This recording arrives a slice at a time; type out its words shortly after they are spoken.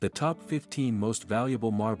The top 15 most valuable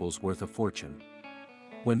marbles worth a fortune.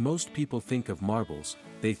 When most people think of marbles,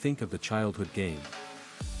 they think of the childhood game.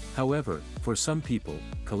 However, for some people,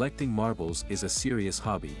 collecting marbles is a serious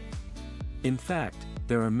hobby. In fact,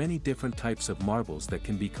 there are many different types of marbles that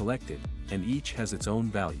can be collected, and each has its own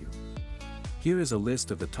value. Here is a list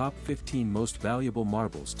of the top 15 most valuable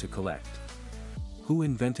marbles to collect. Who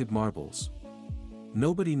invented marbles?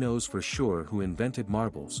 Nobody knows for sure who invented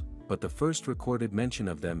marbles, but the first recorded mention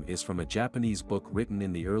of them is from a Japanese book written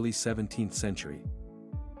in the early 17th century.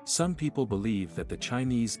 Some people believe that the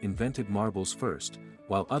Chinese invented marbles first,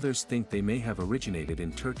 while others think they may have originated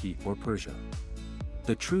in Turkey or Persia.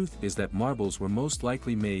 The truth is that marbles were most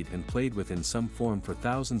likely made and played with in some form for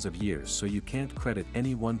thousands of years, so you can't credit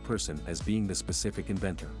any one person as being the specific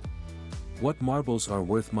inventor. What marbles are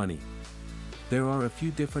worth money? There are a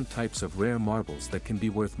few different types of rare marbles that can be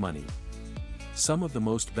worth money. Some of the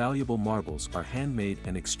most valuable marbles are handmade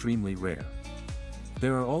and extremely rare.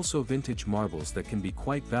 There are also vintage marbles that can be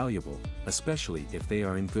quite valuable, especially if they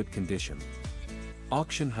are in good condition.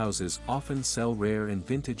 Auction houses often sell rare and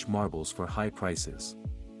vintage marbles for high prices.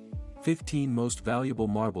 15 most valuable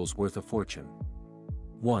marbles worth a fortune.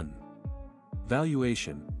 1.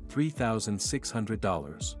 Valuation,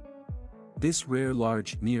 $3,600. This rare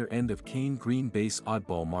large near end of cane green base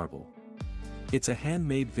oddball marble. It's a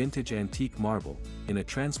handmade vintage antique marble, in a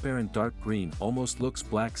transparent dark green almost looks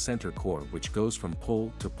black center core which goes from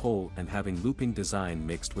pole to pole and having looping design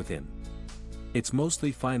mixed within. It's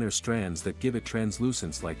mostly finer strands that give it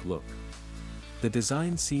translucence-like look. The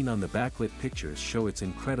design seen on the backlit pictures show its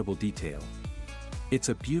incredible detail. It's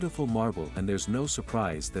a beautiful marble and there's no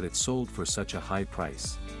surprise that it's sold for such a high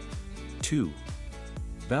price. 2.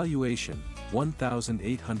 Valuation,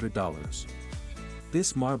 $1,800.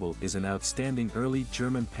 This marble is an outstanding early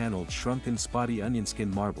German paneled shrunken spotty onion skin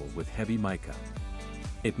marble with heavy mica.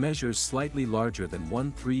 It measures slightly larger than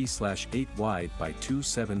 1.3/8 wide by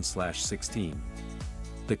 2.7/16.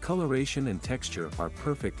 The coloration and texture are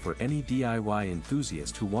perfect for any DIY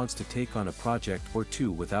enthusiast who wants to take on a project or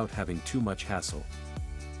two without having too much hassle.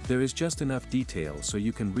 There is just enough detail so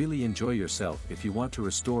you can really enjoy yourself if you want to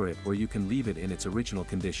restore it, or you can leave it in its original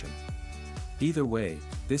condition. Either way,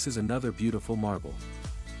 this is another beautiful marble.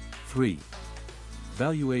 3.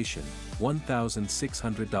 Valuation,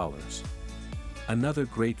 $1,600. Another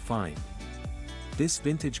great find. This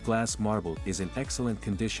vintage glass marble is in excellent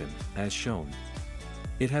condition, as shown.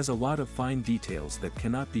 It has a lot of fine details that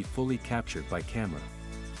cannot be fully captured by camera.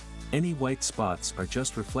 Any white spots are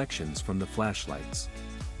just reflections from the flashlights.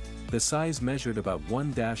 The size measured about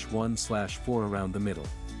 1-1/4 around the middle.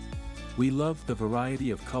 We love the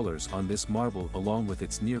variety of colors on this marble along with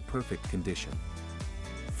its near-perfect condition.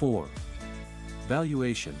 4.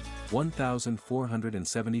 Valuation,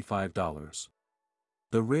 $1,475.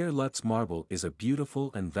 The rare Lutz marble is a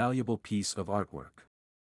beautiful and valuable piece of artwork.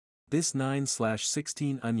 This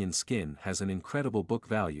 9/16 onion skin has an incredible book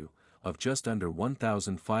value, of just under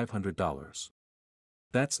 $1,500.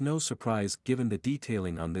 That's no surprise given the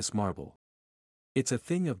detailing on this marble. It's a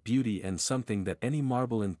thing of beauty and something that any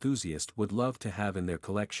marble enthusiast would love to have in their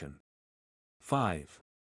collection. 5.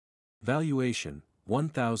 Valuation,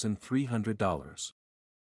 $1,300.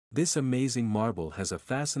 This amazing marble has a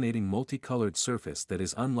fascinating multicolored surface that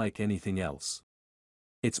is unlike anything else.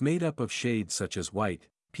 It's made up of shades such as white,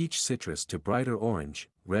 peach citrus to brighter orange,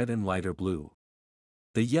 red and lighter blue.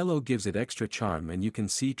 The yellow gives it extra charm and you can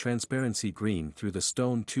see transparency green through the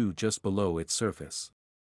stone too just below its surface.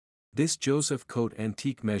 This Joseph Coat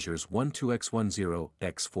antique measures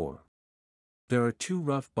 12x10x4. There are two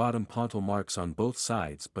rough bottom pontil marks on both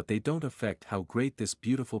sides, but they don't affect how great this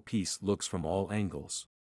beautiful piece looks from all angles.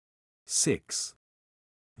 6.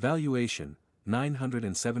 Valuation,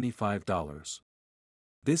 $975.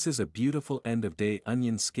 This is a beautiful end-of-day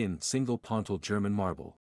onion skin single pontil German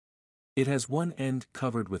marble. It has one end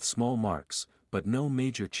covered with small marks, but no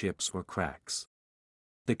major chips or cracks.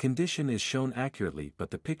 The condition is shown accurately,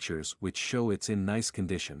 but the pictures which show it's in nice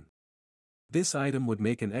condition. This item would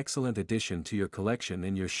make an excellent addition to your collection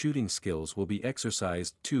and your shooting skills will be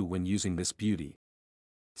exercised too when using this beauty.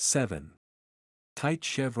 7. Tight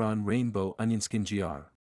Chevron Rainbow Onionskin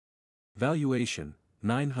GR. Valuation,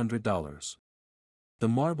 $900. The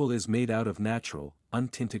marble is made out of natural,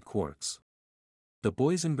 untinted quartz. The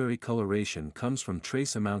boysenberry coloration comes from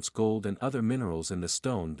trace amounts gold and other minerals in the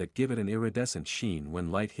stone that give it an iridescent sheen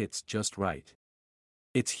when light hits just right.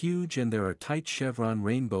 It's huge and there are tight chevron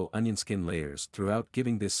rainbow onionskin layers throughout,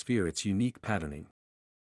 giving this sphere its unique patterning.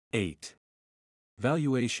 8.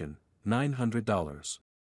 Valuation, $900.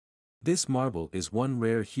 This marble is one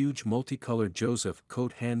rare huge multicolored Joseph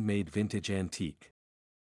Coat handmade vintage antique.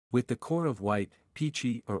 with the core of white,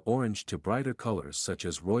 peachy or orange to brighter colors such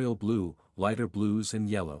as royal blue, lighter blues and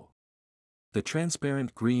yellow. The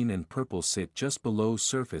transparent green and purple sit just below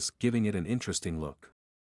surface, giving it an interesting look.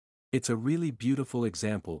 It's a really beautiful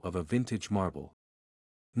example of a vintage marble.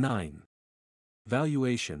 9.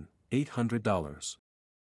 Valuation, $800.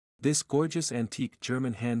 This gorgeous antique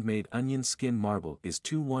German handmade onion skin marble is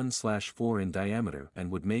 2.1/4 in diameter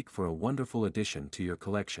and would make for a wonderful addition to your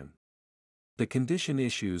collection. The condition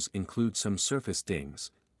issues include some surface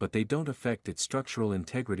dings, but they don't affect its structural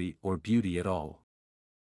integrity or beauty at all.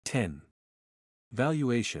 10.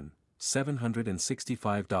 Valuation,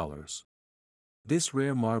 $765. This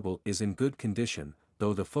rare marble is in good condition,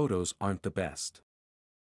 though the photos aren't the best.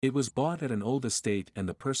 It was bought at an old estate and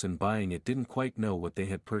the person buying it didn't quite know what they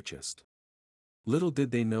had purchased. Little did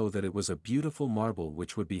they know that it was a beautiful marble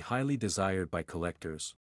which would be highly desired by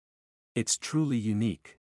collectors. It's truly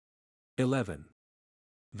unique. 11.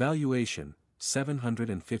 Valuation,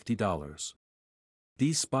 $750.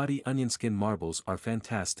 These spotty onionskin marbles are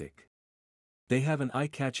fantastic. They have an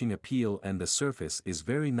eye-catching appeal and the surface is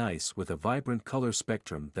very nice with a vibrant color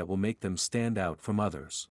spectrum that will make them stand out from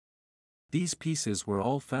others. These pieces were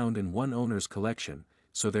all found in one owner's collection,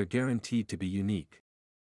 so they're guaranteed to be unique.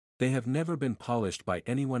 They have never been polished by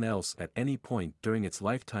anyone else at any point during its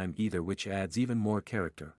lifetime either, which adds even more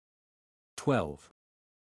character. 12.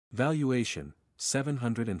 Valuation,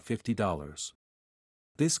 $750.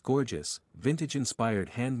 This gorgeous, vintage-inspired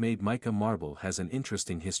handmade mica marble has an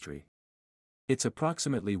interesting history. It's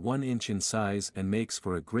approximately 1 inch in size and makes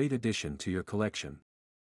for a great addition to your collection.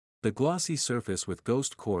 The glossy surface with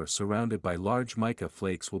ghost core surrounded by large mica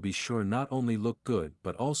flakes will be sure not only look good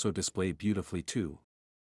but also display beautifully too.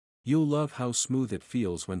 You'll love how smooth it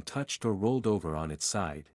feels when touched or rolled over on its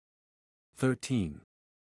side. 13.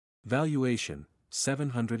 Valuation,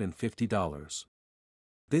 $750.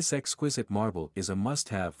 This exquisite marble is a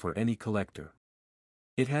must-have for any collector.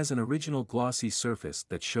 It has an original glossy surface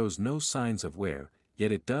that shows no signs of wear,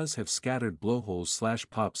 yet it does have scattered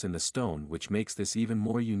blowholes/pops in the stone, which makes this even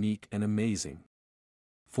more unique and amazing.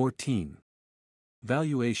 14.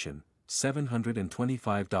 Valuation,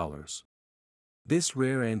 $725. This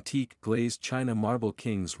rare antique glazed china marble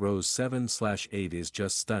King's Rose 7/8 is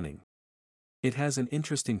just stunning. It has an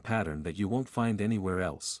interesting pattern that you won't find anywhere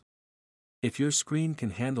else. If your screen can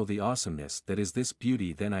handle the awesomeness that is this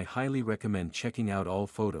beauty, then I highly recommend checking out all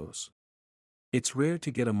photos. It's rare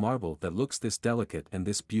to get a marble that looks this delicate and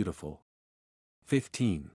this beautiful.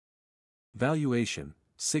 15. Valuation,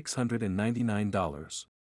 $699.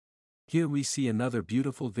 Here we see another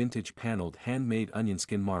beautiful vintage paneled handmade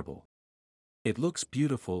onionskin marble. It looks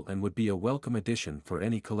beautiful and would be a welcome addition for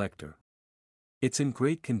any collector. It's in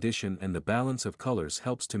great condition and the balance of colors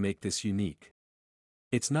helps to make this unique.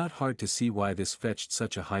 It's not hard to see why this fetched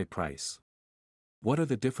such a high price. What are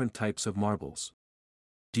the different types of marbles?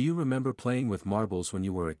 Do you remember playing with marbles when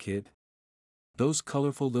you were a kid? Those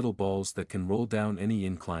colorful little balls that can roll down any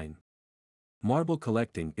incline. Marble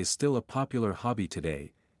collecting is still a popular hobby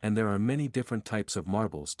today, and there are many different types of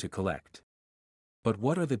marbles to collect. But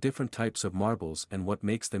what are the different types of marbles and what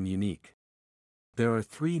makes them unique? There are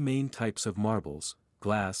 3 main types of marbles: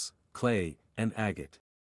 glass, clay, and agate.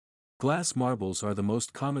 Glass marbles are the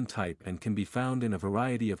most common type and can be found in a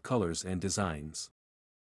variety of colors and designs.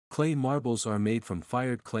 Clay marbles are made from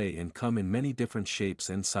fired clay and come in many different shapes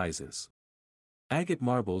and sizes. Agate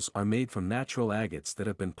marbles are made from natural agates that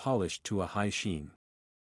have been polished to a high sheen.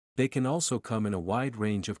 They can also come in a wide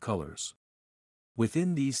range of colors.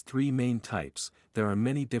 Within these 3 main types, there are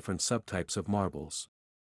many different subtypes of marbles.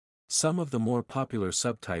 Some of the more popular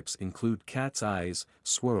subtypes include cat's eyes,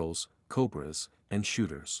 swirls, cobras, and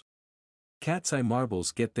shooters. Cat's eye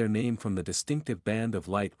marbles get their name from the distinctive band of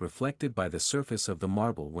light reflected by the surface of the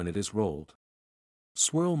marble when it is rolled.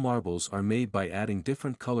 Swirl marbles are made by adding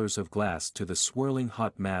different colors of glass to the swirling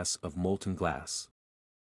hot mass of molten glass.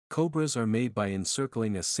 Cobras are made by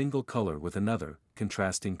encircling a single color with another,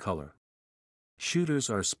 contrasting color. Shooters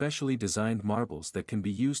are specially designed marbles that can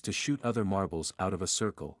be used to shoot other marbles out of a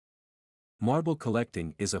circle. Marble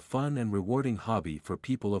collecting is a fun and rewarding hobby for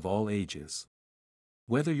people of all ages.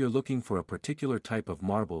 Whether you're looking for a particular type of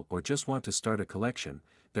marble or just want to start a collection,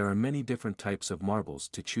 there are many different types of marbles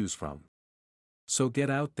to choose from. So get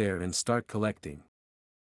out there and start collecting.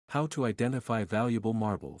 How to identify valuable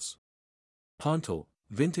marbles. Pontil,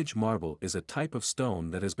 vintage marble, is a type of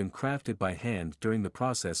stone that has been crafted by hand during the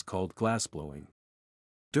process called glassblowing.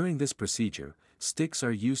 During this procedure, sticks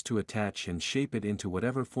are used to attach and shape it into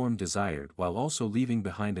whatever form desired while also leaving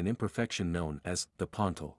behind an imperfection known as the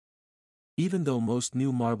pontil. Even though most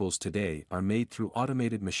new marbles today are made through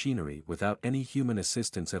automated machinery without any human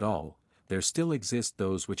assistance at all, there still exist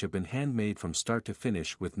those which have been handmade from start to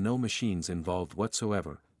finish with no machines involved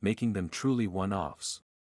whatsoever, making them truly one-offs.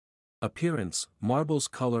 Appearance, marble's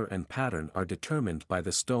color and pattern are determined by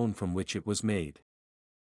the stone from which it was made.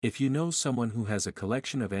 If you know someone who has a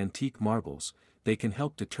collection of antique marbles, they can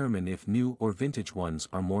help determine if new or vintage ones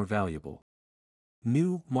are more valuable.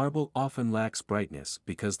 New marble often lacks brightness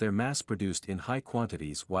because they're mass-produced in high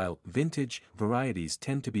quantities, while vintage varieties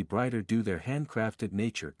tend to be brighter due to their handcrafted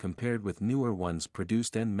nature compared with newer ones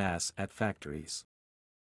produced en masse at factories.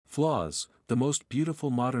 Flaws: the most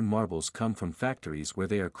beautiful modern marbles come from factories where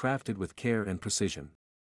they are crafted with care and precision.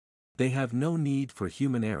 They have no need for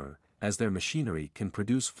human error, as their machinery can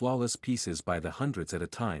produce flawless pieces by the hundreds at a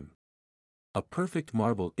time. A perfect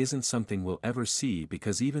marble isn't something we'll ever see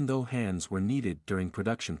because even though hands were needed during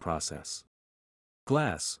production process.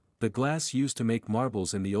 Glass: the glass used to make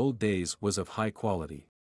marbles in the old days was of high quality.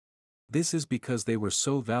 This is because they were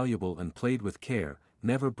so valuable and played with care,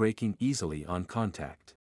 never breaking easily on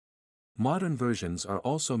contact. Modern versions are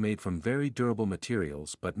also made from very durable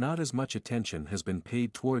materials, but not as much attention has been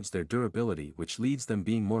paid towards their durability, which leads them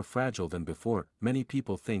being more fragile than before. Many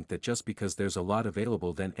people think that just because there's a lot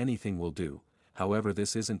available then anything will do, however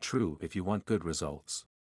this isn't true if you want good results.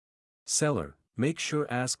 Seller: make sure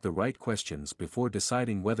ask the right questions before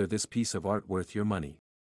deciding whether this piece of art worth your money.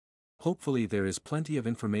 Hopefully there is plenty of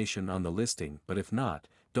information on the listing, but if not,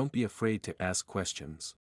 don't be afraid to ask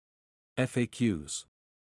questions. FAQs.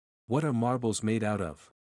 What are marbles made out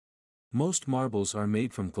of? Most marbles are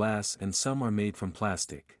made from glass and some are made from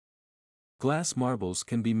plastic. Glass marbles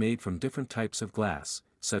can be made from different types of glass,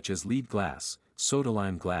 such as lead glass,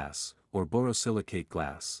 soda-lime glass, or borosilicate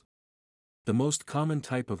glass. The most common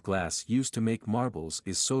type of glass used to make marbles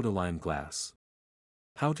is soda-lime glass.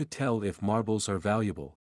 How to tell if marbles are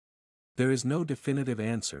valuable? There is no definitive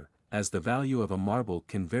answer, as the value of a marble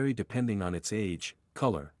can vary depending on its age,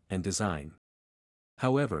 color, and design.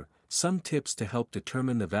 However, some tips to help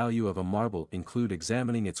determine the value of a marble include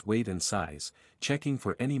examining its weight and size, checking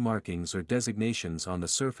for any markings or designations on the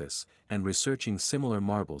surface, and researching similar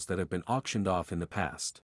marbles that have been auctioned off in the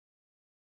past.